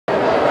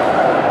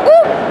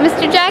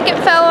Mr. Jacket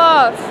fell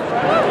off.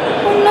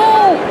 Oh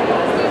no.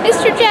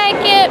 Mr.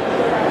 Jacket.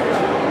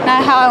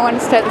 Not how I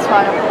want to start this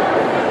one.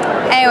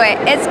 Anyway,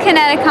 it's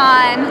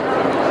Connecticon.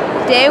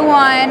 Day 1.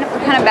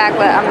 We're kind of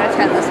backlit. I'm going to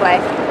turn this way.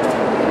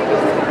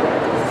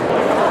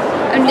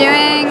 I'm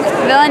doing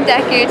Villain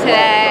Deku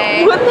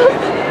today. What the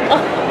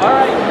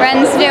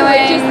Ren's doing... the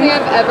strangest thing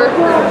I've ever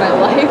heard in my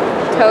life.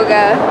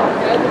 Toga. I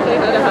had to say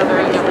hi to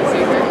Heather. I've never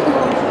seen her.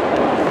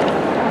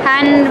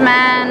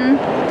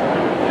 Handman.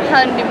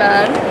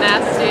 Handyman.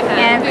 Nasty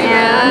handyman.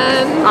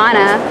 And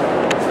Anna.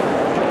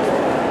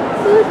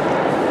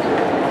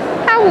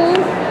 Ow.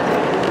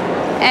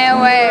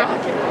 Anyway,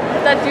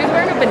 That dude's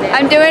wearing a banana.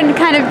 I'm doing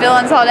kind of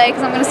villains all day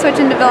because I'm going to switch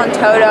into Villain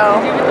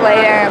Toto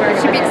later, which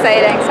should be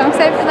exciting. So I'm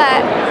excited for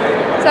that.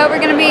 So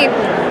we're going to be a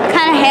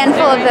kind of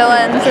handful of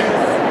villains and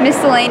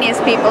miscellaneous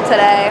people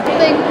today.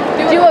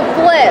 Do a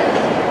flip.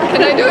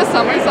 Can I do a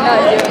somersault?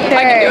 No, Sure.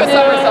 I can do a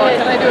somersault.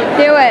 Can I do a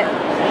flip? Do it.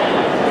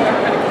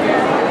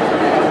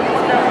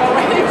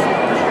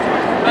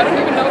 I don't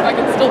even know if I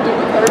can still do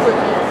the third with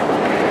you.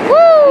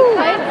 Woo!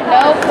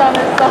 No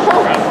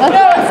somersault.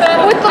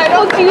 What the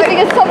fuck do you think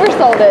a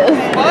somersault is?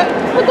 What?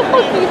 What the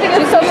fuck do you think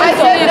a somersault is? I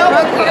said no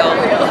cartwheel.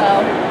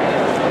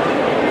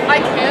 I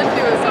can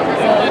do a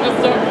somersault, I just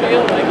don't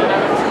feel like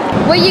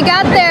it. What you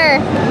got there?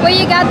 What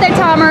you got there,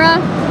 Tamara?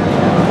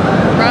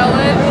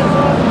 Relish.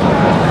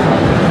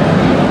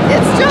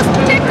 It's just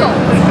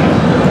pickles.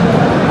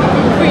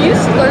 Will you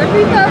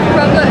slurpee that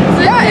from the...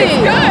 Yeah,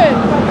 it's good.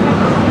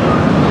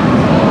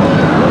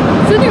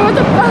 Sydney, what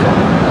the fuck?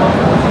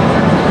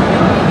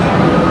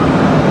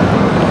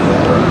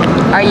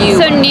 Are you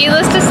So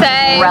needless to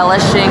say,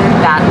 relishing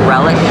that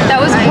relic? that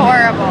was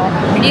horrible.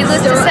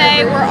 Needless to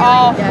say, we're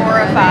all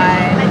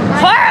horrified.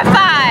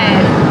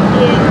 Horrified!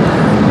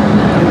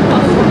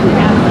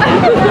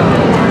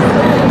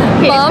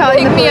 Mom,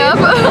 pick me up.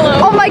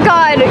 Oh my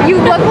god, you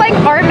look like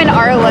Armin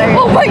Arler.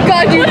 Oh my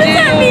god, you do. What does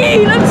that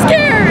mean? I'm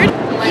scared.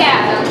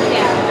 Yeah.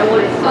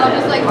 So I'll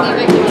just like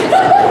leave it.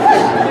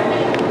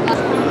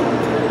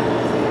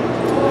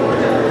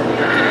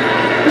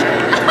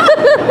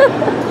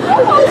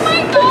 Oh my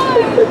god!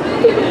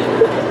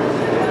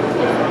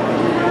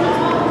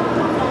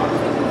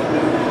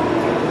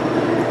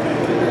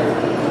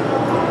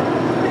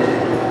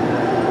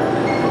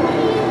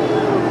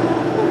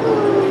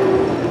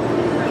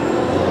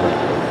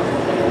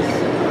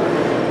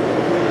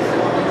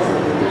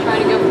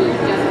 Trying to go for your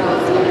general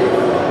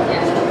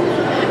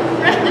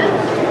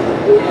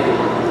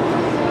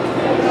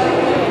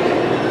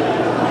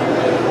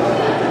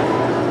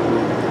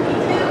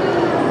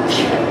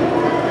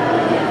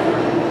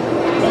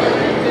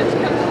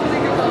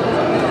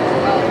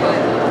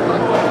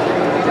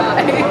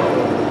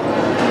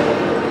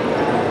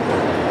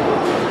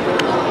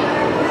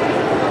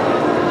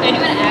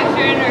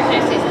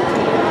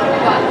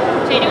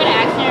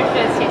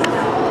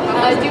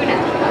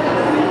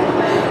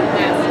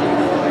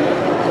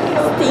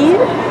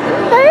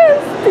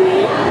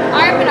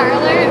Armin Arler.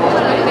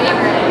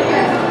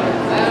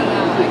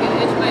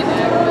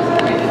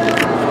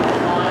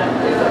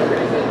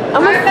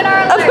 I'm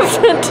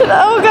offended.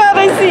 Oh god,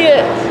 I see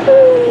it.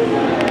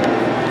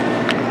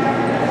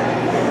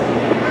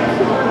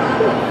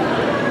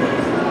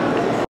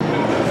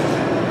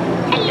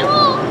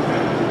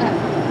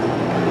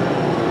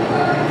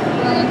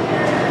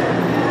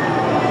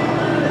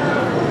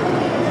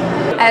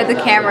 I have the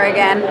camera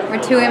again.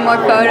 We're doing more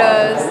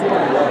photos.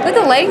 Look,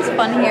 the lighting's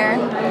fun here.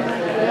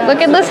 Look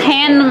at this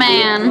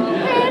handman.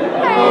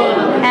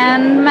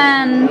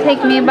 Handman,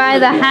 take me by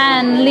the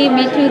hand, lead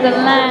me to the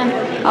land.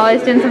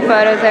 Always doing some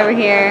photos over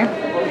here.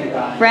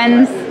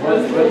 Friends,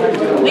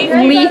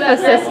 leaf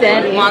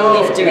assistant. On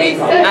leaf duty.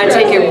 I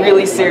take it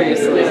really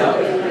seriously.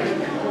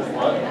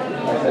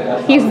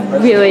 He's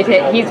really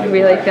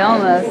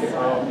feeling this.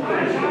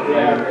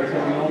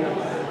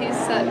 He's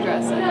set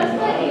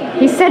dressing.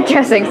 He's set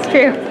dressing, it's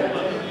true.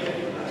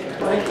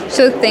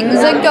 So things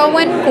are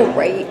going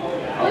great.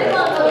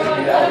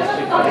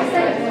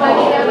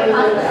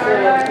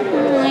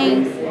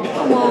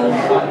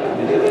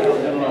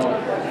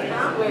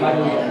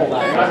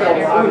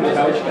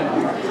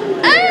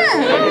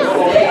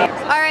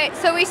 Alright,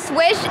 so we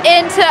switched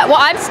into, well,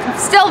 I'm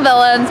still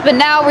villains, but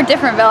now we're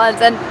different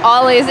villains, and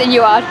Ollie's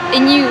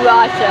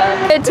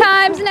Inuyasha. Good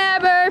times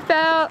never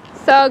felt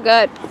so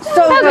good.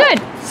 So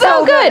good.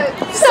 So good.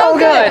 So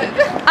good.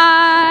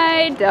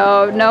 I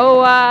don't know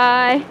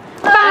why.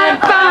 Bum,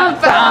 bum,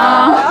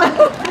 bum.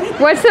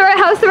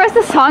 How's the rest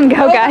of the song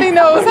go, guys? Nobody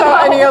knows how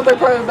any other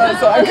part of that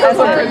song goes,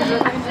 I'm pretty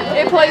sure.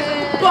 It plays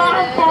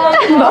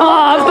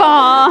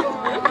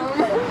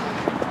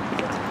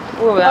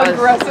Ooh, that was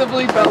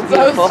aggressively bells.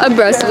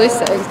 Aggressively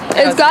sings.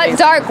 It's got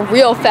dark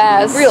real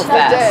fast. real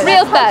fast.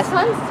 Real fast.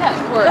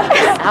 Sunset works.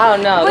 I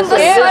don't know. When the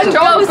sun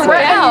goes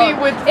threaten me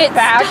with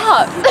facts.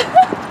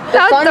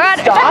 The sun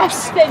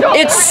stops.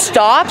 It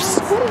stops,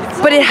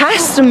 but it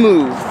has to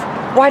move.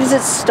 Why does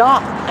it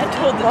stop? I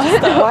told them to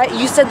stop. Why?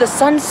 You said the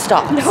sun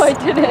stops. No, I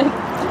didn't.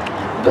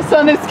 The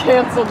sun is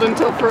canceled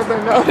until further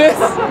notice.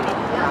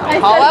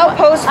 call out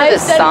post for the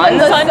sun.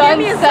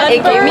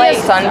 It gave me a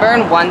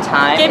sunburn one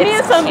time. Gave me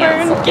a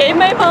sunburn. Gave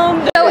my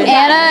mom. So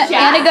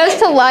Anna goes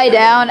to lie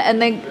down and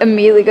then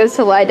immediately goes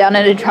to lie down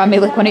and to draw me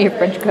like one of your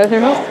French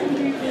coasters.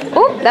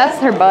 Oh, that's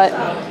her butt.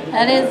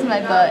 That is my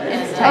butt.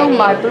 It's tiny. Oh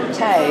my booty.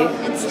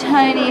 It's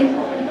tiny.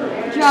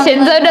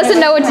 Shinzo doesn't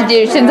know what to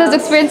do. Shinzo's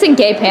experiencing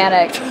gay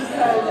panic.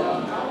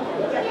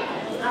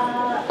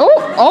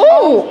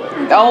 Oh!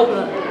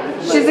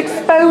 She's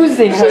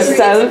exposing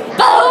herself.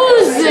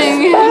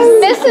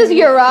 Mrs.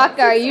 Uraka,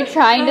 are you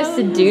trying to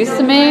seduce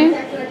me?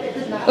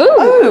 Ooh.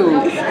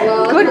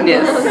 Oh,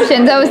 goodness.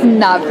 Shinzo is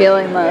not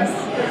feeling this.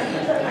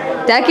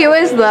 Deku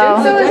is though.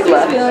 Shinzo is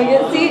feeling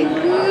it. See?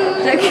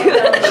 Deku.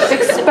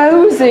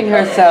 Exposing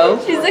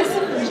herself. She's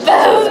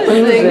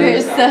exposing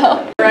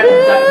herself.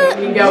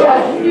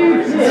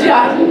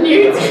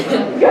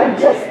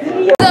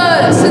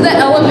 So the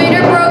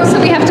elevator broke, so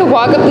we have to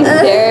walk up these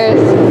stairs.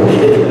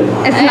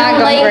 It's not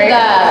going great.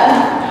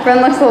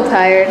 Friend looks a little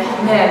tired.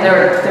 Man, there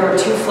were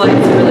 2 flights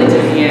that really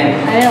took me in.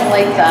 I didn't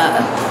like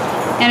that.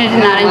 Anna did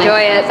not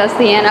enjoy it. That's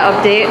the Anna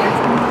update.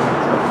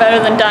 Better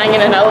than dying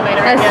in an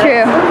elevator. That's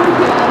true.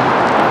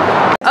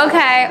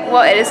 Okay,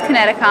 well it is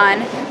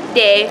Connecticon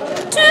day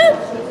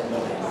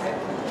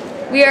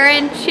 2. We are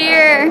in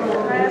cheer.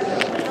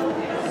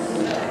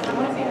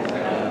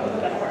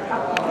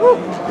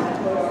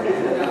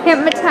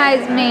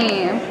 Hypnotize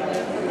me.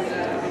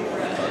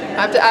 I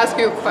have to ask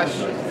you a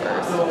question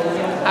first.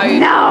 How are you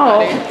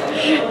No. doing,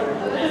 buddy?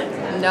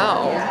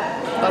 No.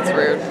 That's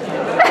rude.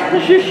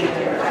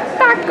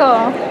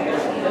 Taco.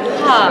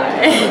 Hi.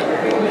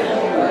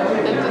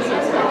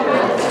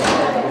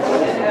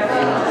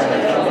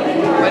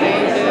 What are you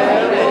doing?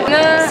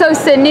 So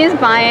Sydney's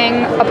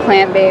buying a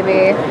plant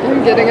baby.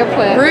 I'm getting a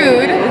plant.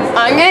 Rude.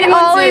 I'm getting And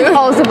Ollie's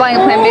also buying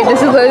a plant baby.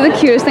 This is literally the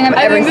cutest thing I've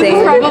ever this seen.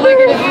 is probably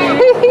gonna be.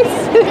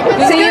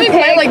 So you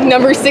pick, like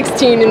number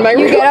 16 in my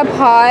room. you get a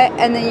pot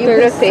and then you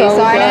put a face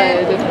on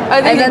it.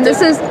 And then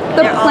this is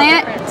the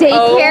plant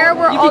daycare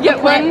where you all can the get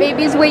plant one?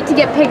 babies wait to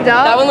get picked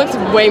up. That one looks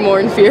way more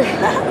inferior.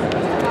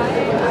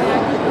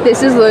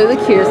 This is literally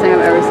the cutest thing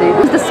I've ever seen.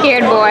 The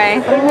scared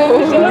boy.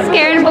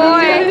 Scared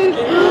boy.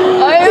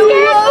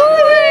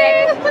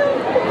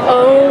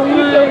 Oh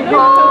my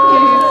god,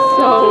 he's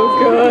so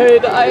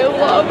good. I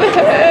love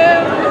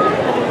him.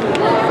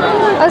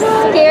 A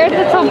scared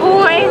little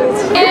boy.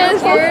 And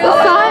scared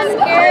son.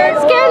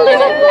 Scared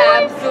little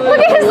boy. Look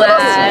at his little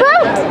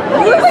sprout.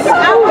 Look at his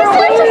little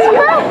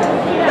sprout.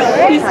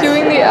 He's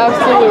doing the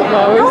absolute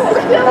most.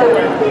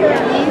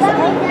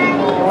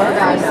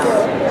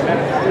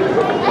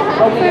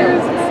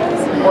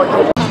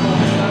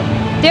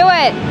 Do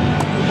it.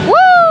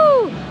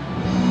 Woo!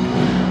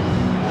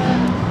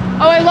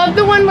 Oh, I love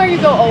the one where you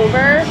go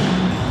over.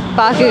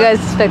 Bakuga's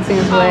fixing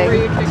his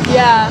wig.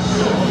 Yeah.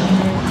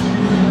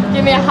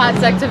 Give me a hot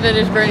sec to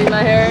finish braiding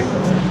my hair.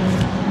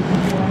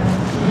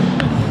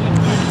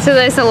 So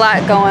there's a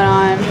lot going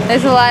on.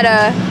 There's a lot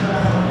of...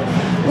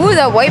 Ooh,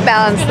 the white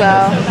balance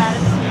though.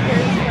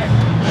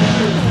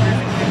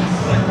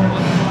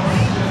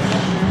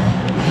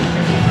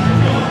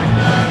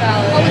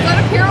 Oh, was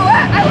that a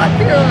pirouette? I love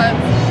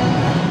pirouettes.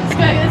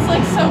 It's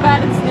like so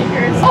bad in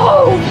sneakers.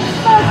 Oh,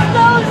 that's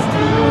those,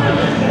 dude.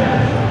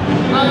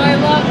 Oh, I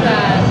love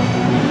that.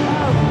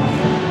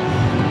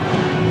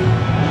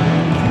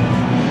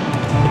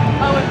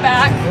 Oh, and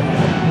back.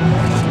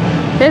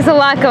 There's a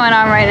lot going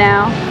on right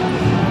now.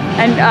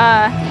 And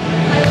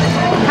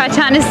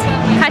Kachan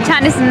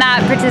is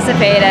not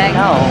participating.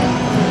 No,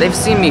 they've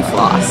seen me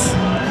floss.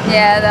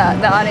 Yeah,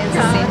 the audience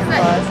has seen him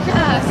floss.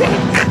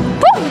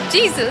 Woo!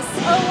 Jesus!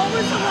 Oh, what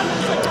was the one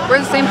that's like... We're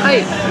the same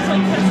height.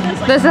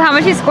 This is how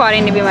much he's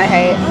squatting to be my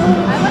height.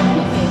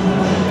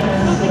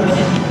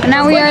 And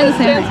now we are the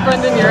same height.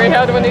 Brendan Urie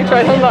had when he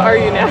tried on the Are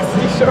You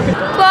Nasty short.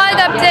 Vlog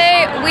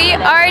update, we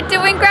are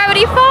doing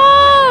Gravity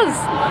Falls!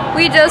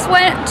 We just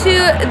went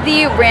to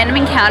the Random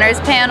Encounters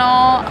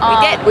panel,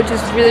 which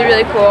is really,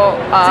 really cool.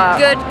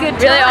 Good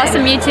really time.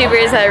 awesome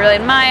YouTubers that I really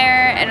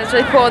admire, and it was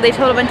really cool. They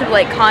told a bunch of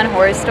like con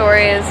horror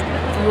stories,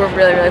 which were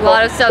really, really cool.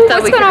 A lot of stuff that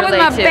we could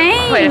relate to.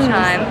 Quite a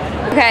time.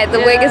 Okay,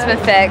 the wig has been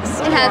fixed.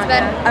 It has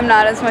been. I'm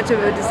not as much of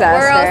a disaster.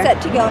 We're all set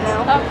to go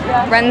now.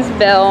 Ren's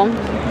Bill.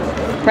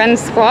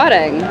 Ren's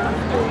squatting.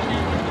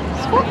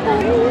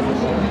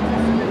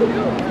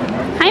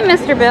 Hi,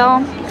 Mr.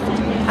 Bill.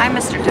 Hi,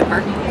 Mr.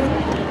 Dipper.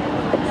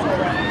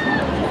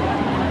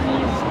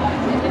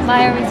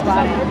 Why are we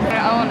squatting?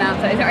 Oh, no.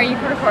 Are you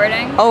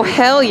recording? Oh,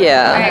 hell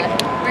yeah. Alright,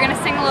 we're gonna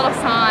sing a little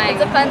song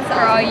for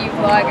all you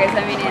vloggers.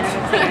 I mean,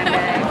 animals.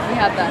 We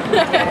have that.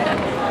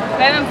 But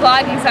I've been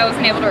vlogging, so I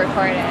wasn't able to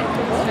record it.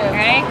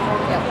 Ready?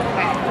 Yep.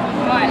 Okay.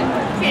 1,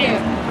 2,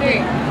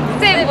 3.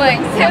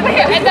 Siblings.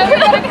 And then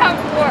we're gonna count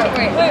 4.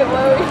 Wait.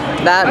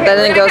 That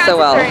didn't go so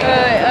well. Wait,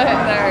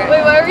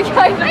 why are we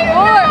counting to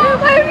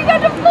 4? Why are we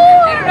counting to 4?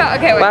 I don't know.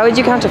 Okay, wait. Why would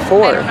you count to 4?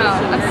 I don't know.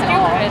 I'm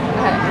stupid.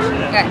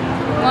 Okay.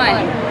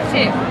 1,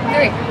 2,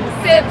 3.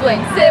 Sibling,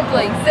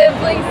 sibling,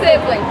 sibling,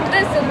 sibling.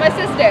 This is my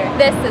sister.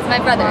 This is my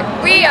brother.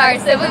 We are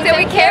siblings and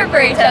we care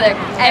for each other.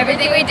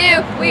 Everything we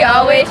do, we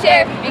always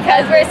share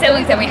because we're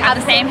siblings and we have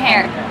the same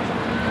hair.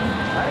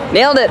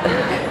 Nailed it.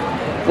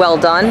 Well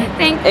done.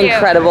 Thank you.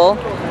 Incredible.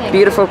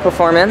 Beautiful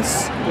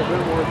performance.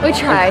 We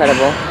tried.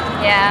 Incredible.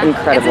 Yeah.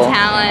 Incredible. It's a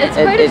talent. It's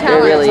quite a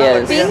talent. It really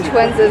is. Being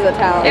twins is a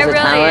talent. It Is a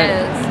really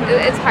talent.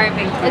 is. It's hard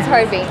being twins. It's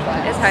hard being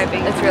twins. It's hard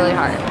being. It's really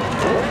hard.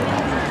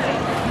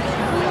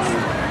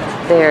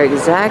 They're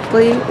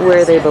exactly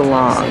where they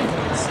belong.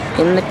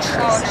 In the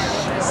church.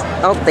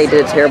 Oh, they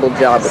did a terrible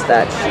job with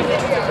that sheet.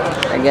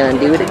 They're gonna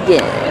do it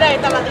again.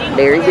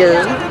 There you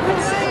go.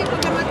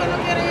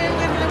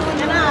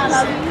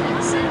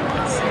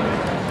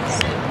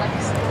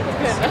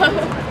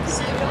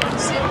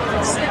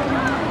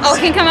 Oh,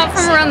 he can come up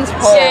from around this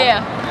pole.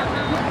 Yeah.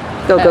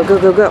 Go, go, go,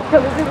 go, go.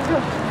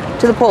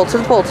 To the pole, to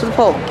the pole, to the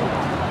pole.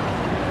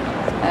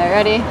 Alright,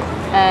 ready?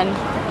 And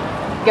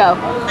go.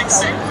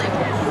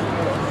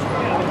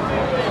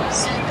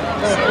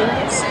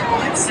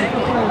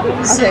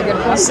 Okay, good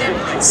enough.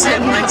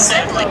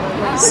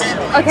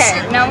 Okay,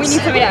 now we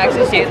need somebody to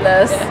actually shoot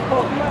this.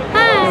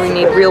 We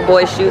need real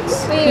boy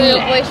shoots. Real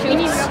boy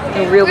shoots.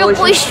 Real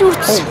boy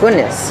shoots. Oh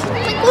goodness.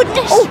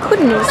 Oh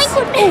goodness.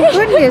 Oh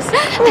goodness.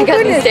 I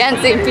got these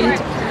dancing feet.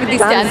 With these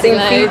dancing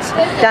feet. legs.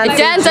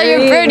 Dance on your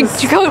bird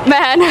coat,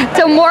 man.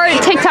 So more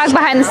TikTok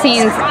behind the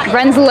scenes.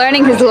 Ren's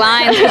learning his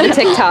lines for the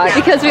TikTok.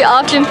 Because we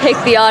often pick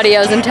the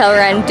audios and tell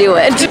Ren do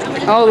it.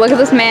 Oh, look at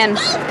this man.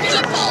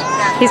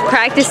 He's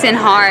practicing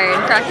hard.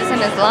 Practicing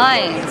his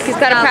lines. He's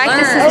got to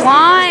practice his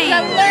lines.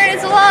 Gotta learn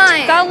his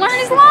lines. Gotta learn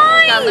his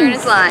lines. Gotta learn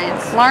his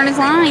lines. Learn his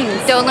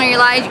lines. Don't learn your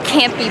lines, you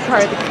can't be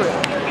part of the crew.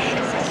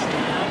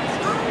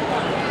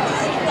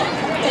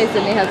 Hey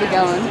Sydney, how's it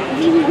going?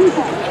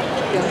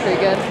 Going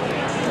pretty good?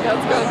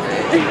 That's going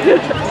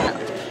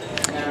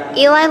great.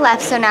 Eli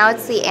left, so now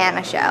it's the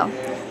Anna show.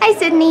 Hi,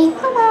 Sydney.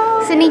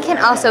 Hello. Sydney can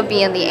also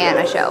be in the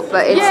Anna show,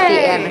 but it's the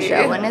Anna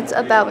show, and it's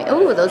about me.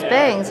 Ooh, those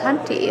bangs,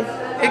 hunty.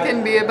 It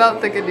can be about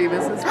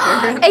Thickadimus'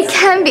 parents. It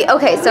can be.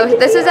 Okay, so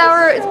this is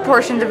our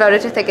portion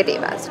devoted to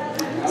Thickadimus.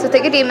 So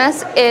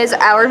Thickadimus is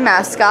our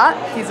mascot.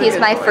 He's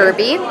my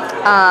Furby.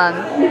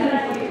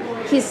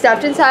 He's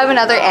stuffed inside of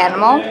another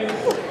animal.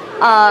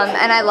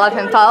 And I love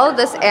him. Follow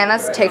this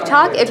Anna's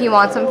TikTok if you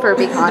want some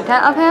Furby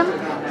content of him.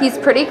 He's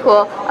pretty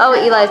cool. Oh,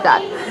 Eli's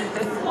back.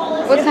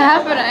 What's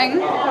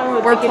happening?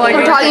 We're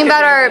talking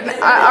about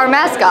our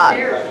mascot.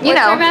 You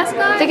know, our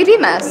mascot?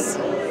 Thickadimus.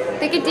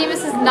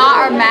 Thickadimus is not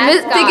our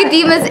mascot.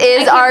 Thickadimus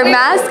is our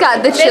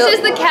mascot. This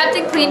is the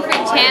Captain Clean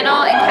Freak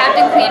channel, and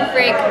Captain Clean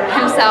Freak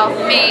himself,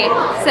 me,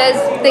 says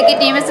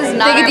Thickadimus is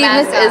not our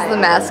mascot. Thickadimus is the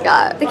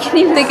mascot.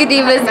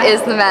 Thickadimus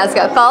is the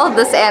mascot. Follow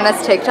this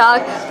Anna's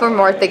TikTok for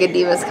more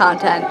Thickadimus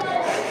content.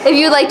 If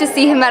you'd like to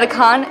see him at a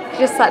con,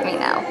 just let me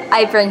know.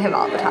 I bring him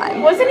all the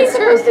time. Wasn't he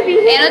supposed to be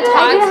here? Anna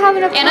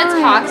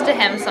talks to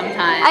him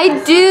sometimes.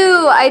 I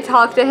do. I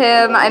talk to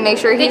him. I make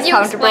sure he's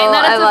comfortable. Did you explain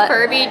that it's a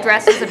Furby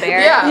dressed as a bear?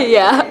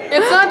 Yeah.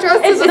 It's not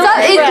dressed as a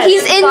bear.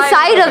 He's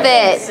inside of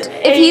it.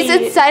 If he's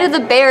inside of the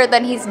bear,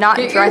 then he's not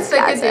dressed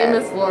as it.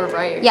 Thickadimus lore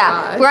right.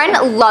 Yeah.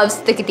 Ren loves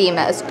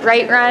Thickadimus.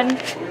 Right, Ren?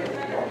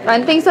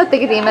 Ren thinks that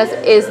Thickadimus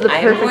is the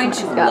perfect I'm going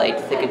to mascot. light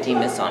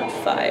Thickadimus on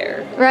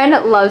fire. Ren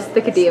loves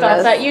Thickadimus.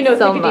 Stop that. You know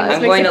so Thickadimus much.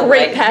 I'm makes going a to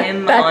great light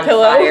him back on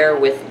pillow. fire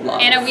with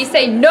love. Anna, we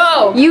say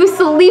no! You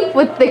sleep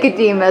with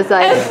Thickadimus.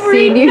 I've Every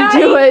seen you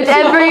do night. it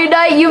every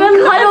night. You've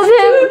cuddled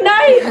him.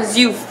 Because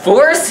you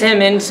force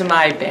him into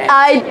my bed.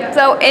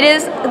 So it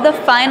is the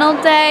final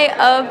day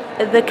of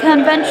the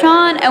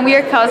convention, and we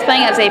are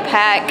cosplaying as a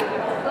pack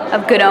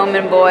of Good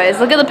Omen boys.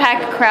 Look at the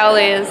pack of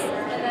Crowleys.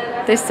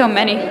 There's so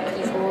many.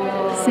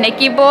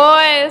 Snaky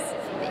boys.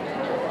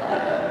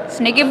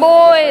 Snaky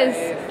boys.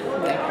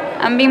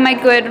 I'm being my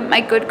good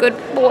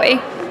boy,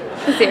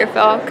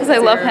 Aziraphale, because I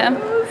love him.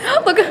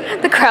 Look,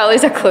 the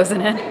Crowleys are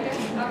closing in.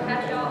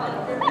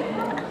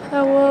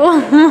 Hello.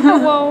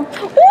 Hello.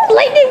 Ooh,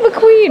 Lightning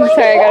McQueen.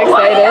 Sorry, I got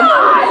excited.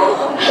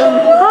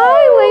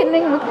 Hi,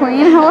 Lightning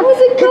McQueen. How is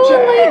it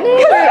going, Lightning?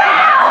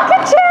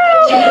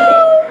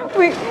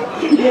 Wait,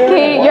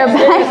 Katie, you're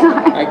back.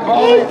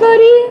 Hey,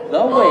 buddy.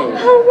 Hello.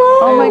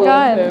 Oh my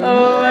God.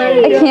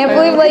 I can't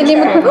believe Lightning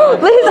McQueen.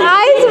 His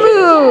eyes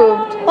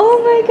moved. Oh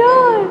my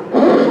God.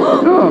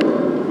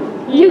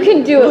 You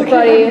can do it,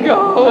 buddy.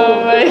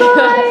 Oh my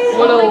god.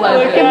 What a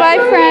legend. Goodbye,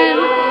 friend.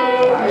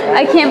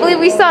 I can't believe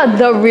we saw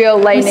the real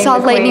Lightning McQueen. We saw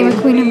Lightning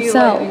McQueen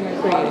himself.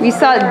 We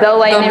saw the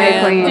Lightning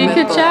McQueen. He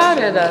could shout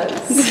at us.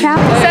 So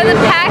the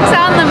pack's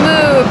on the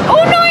move.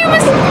 Oh no, I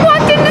almost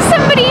walked into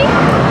somebody.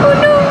 Oh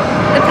no.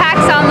 The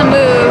pack's on the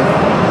move.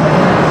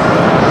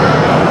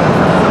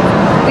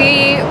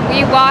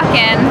 We walk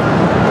in.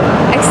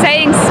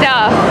 Exciting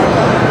stuff.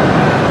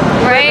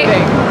 Right?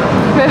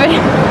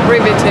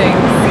 Riveting.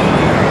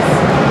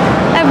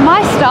 I have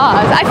my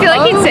stars. I feel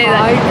like he'd say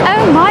that. I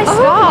have my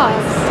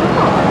stars.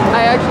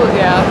 I actually,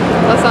 yeah,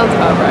 that sounds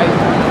about right.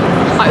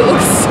 I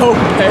look so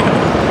pale.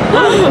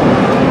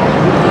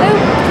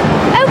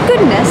 Oh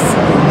goodness.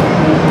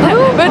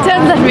 But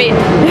don't let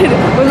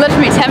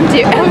me tempt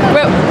you.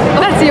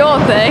 your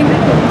thing.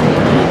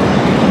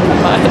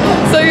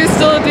 So you're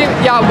still a demon?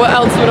 Yeah, what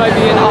else would I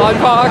be in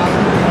Oddbach?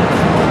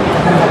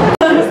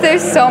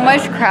 There's so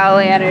much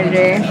Crowley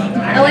energy.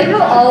 I like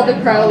how all the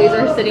Crowleys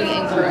are sitting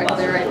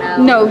incorrectly right now.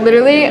 No,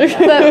 literally,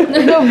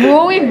 the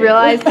rule we've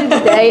realized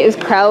today is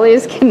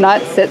Crowleys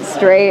cannot sit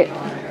straight.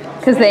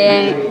 Because they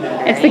ain't.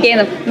 It's the game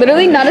of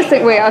literally not a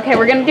single. Wait, okay,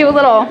 we're gonna do a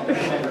little.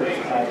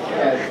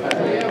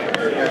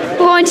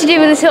 We're going to do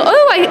a little.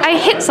 Oh, I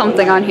hit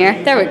something on here.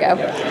 There we go.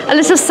 A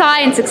little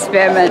science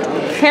experiment.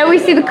 Here we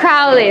see the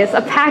Crowleys,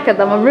 a pack of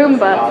them, a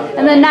Roomba,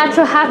 in their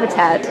natural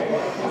habitat.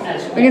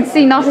 We can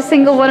see not a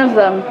single one of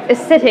them is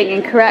sitting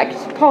in correct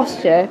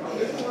posture.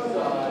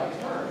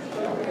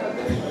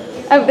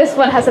 Oh, this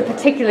one has a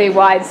particularly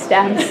wide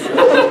stance.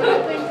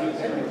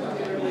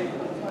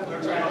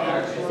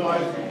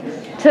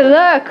 To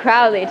lure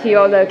Crowley to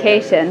your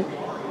location,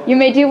 you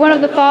may do one of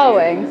the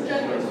following.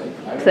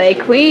 Play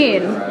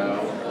Queen.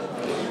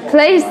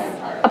 Place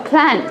a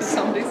plant,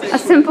 a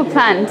simple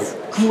plant.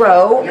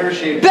 Grow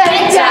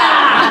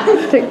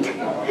better!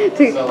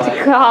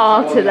 To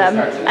call to them,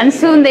 and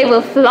soon they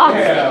will flock.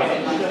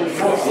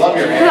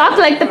 Flock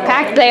like the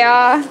pack they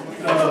are.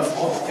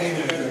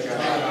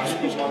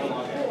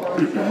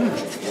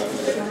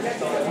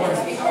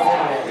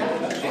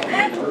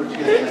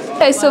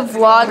 Okay, so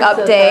vlog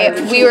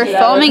update. We were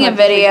filming a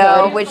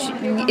video, which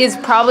is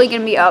probably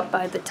gonna be up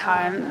by the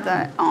time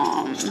that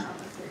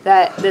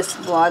that this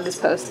vlog is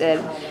posted.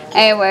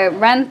 Anyway,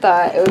 Ren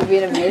thought it would be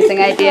an amazing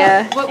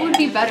idea. What would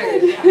be better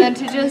than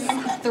to just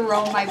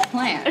throw my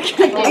plant?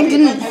 I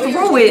didn't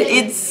throw it.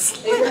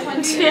 It's.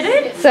 Did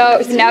it?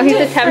 So now he's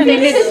attempting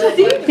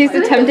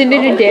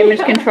to do damage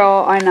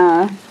control on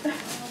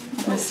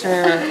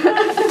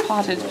Mr.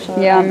 Potted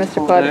Plant. Yeah,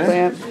 Mr. Potted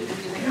Plant.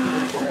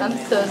 I'm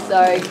so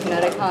sorry,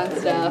 Connecticon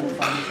staff.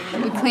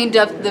 We cleaned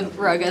up the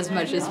rug as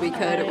much as we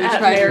could. We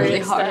tried really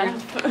hard.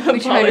 We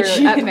tried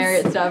at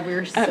Marriott staff. We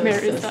were so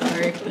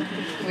sorry.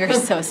 We were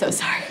so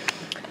sorry.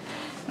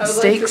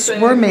 Mistakes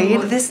were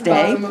made this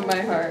day. Bottom of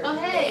my heart. Oh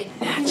hey!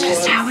 That's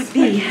just how it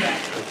be.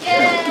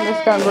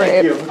 It's gone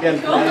great.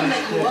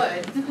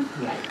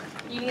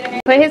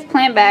 Put his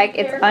plant back.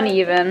 It's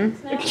uneven.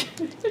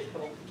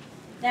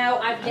 Now,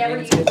 I've never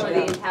used one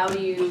of these. How do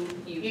you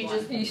use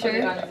one? You sure?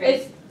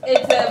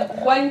 It's a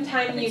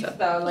one-time use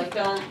though. Like,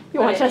 don't.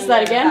 You want to test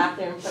that again?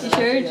 You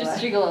sure?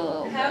 Just jiggle a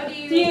little. How do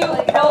you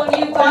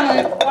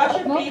wash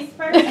your face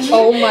first?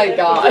 Oh my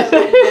god.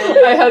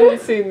 I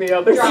hadn't seen the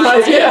other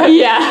side yet.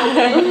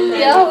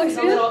 Yeah, looks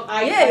good.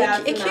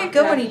 Yeah, it can't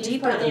go any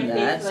deeper than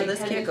that, so this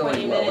can't go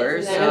any lower.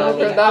 I've So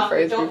heard that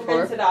phrase Don't before.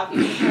 rinse it off.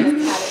 You just kind of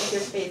pat it with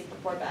your face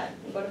before bed.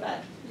 You go to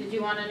bed. Did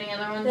you want any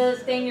other ones? Does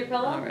it stain your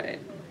pillow? all right,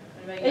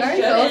 Alright,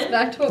 fellas,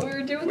 back to what we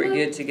were doing. we're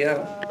good to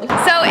go.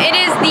 So it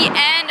is the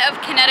end of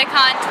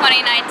Connecticon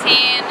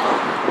 2019.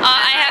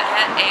 I have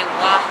a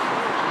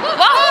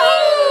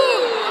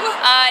wahoo!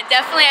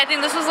 Definitely, I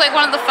think this was like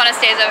one of the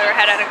funnest days I've ever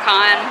had at a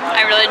con.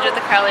 I really enjoyed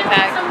the Crowley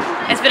pack.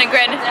 It's been a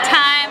great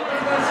time.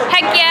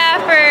 Heck yeah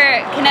for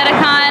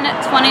Connecticon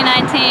 2019.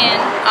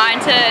 On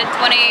to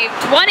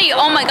 2020.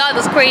 Oh my god,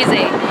 that's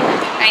crazy.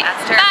 Right.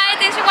 Bye,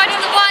 thanks for watching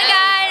the vlog,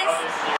 guys.